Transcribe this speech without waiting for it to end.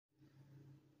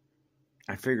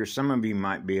I figure some of you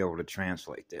might be able to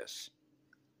translate this.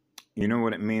 You know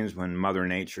what it means when Mother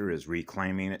Nature is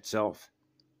reclaiming itself?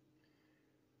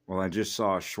 Well, I just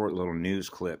saw a short little news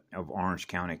clip of Orange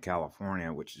County,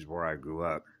 California, which is where I grew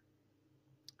up.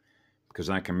 Because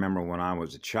I can remember when I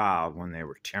was a child when they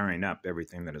were tearing up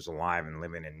everything that is alive and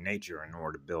living in nature in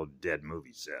order to build dead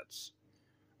movie sets.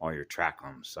 All your tract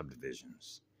homes,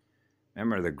 subdivisions.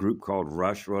 Remember the group called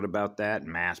Rush wrote about that?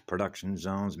 Mass production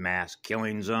zones, mass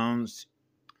killing zones.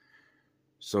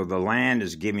 So the land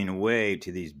is giving away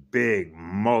to these big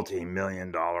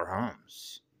multi-million-dollar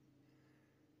homes.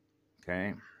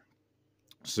 Okay?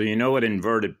 So you know what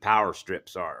inverted power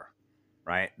strips are,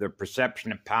 right? Their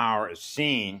perception of power is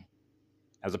seen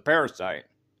as a parasite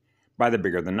by the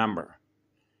bigger the number.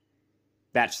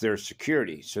 That's their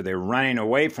security. So they're running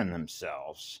away from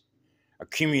themselves,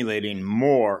 accumulating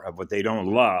more of what they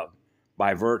don't love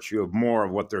by virtue of more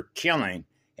of what they're killing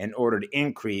in order to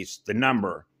increase the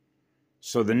number.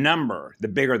 So the number, the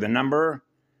bigger the number,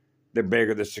 the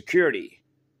bigger the security.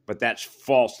 But that's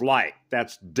false light.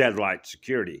 That's dead light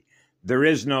security. There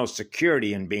is no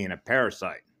security in being a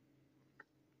parasite.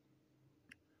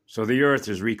 So the earth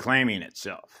is reclaiming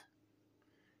itself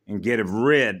and getting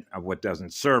rid of what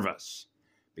doesn't serve us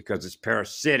because it's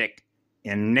parasitic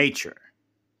in nature.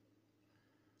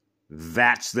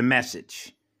 That's the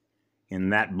message in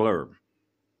that blurb.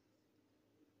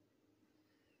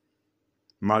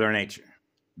 Mother Nature,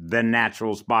 the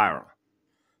natural spiral,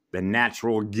 the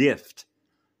natural gift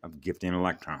of gifting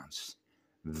electrons.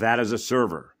 That is a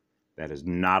server. That is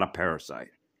not a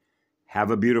parasite.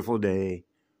 Have a beautiful day.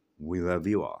 We love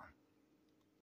you all.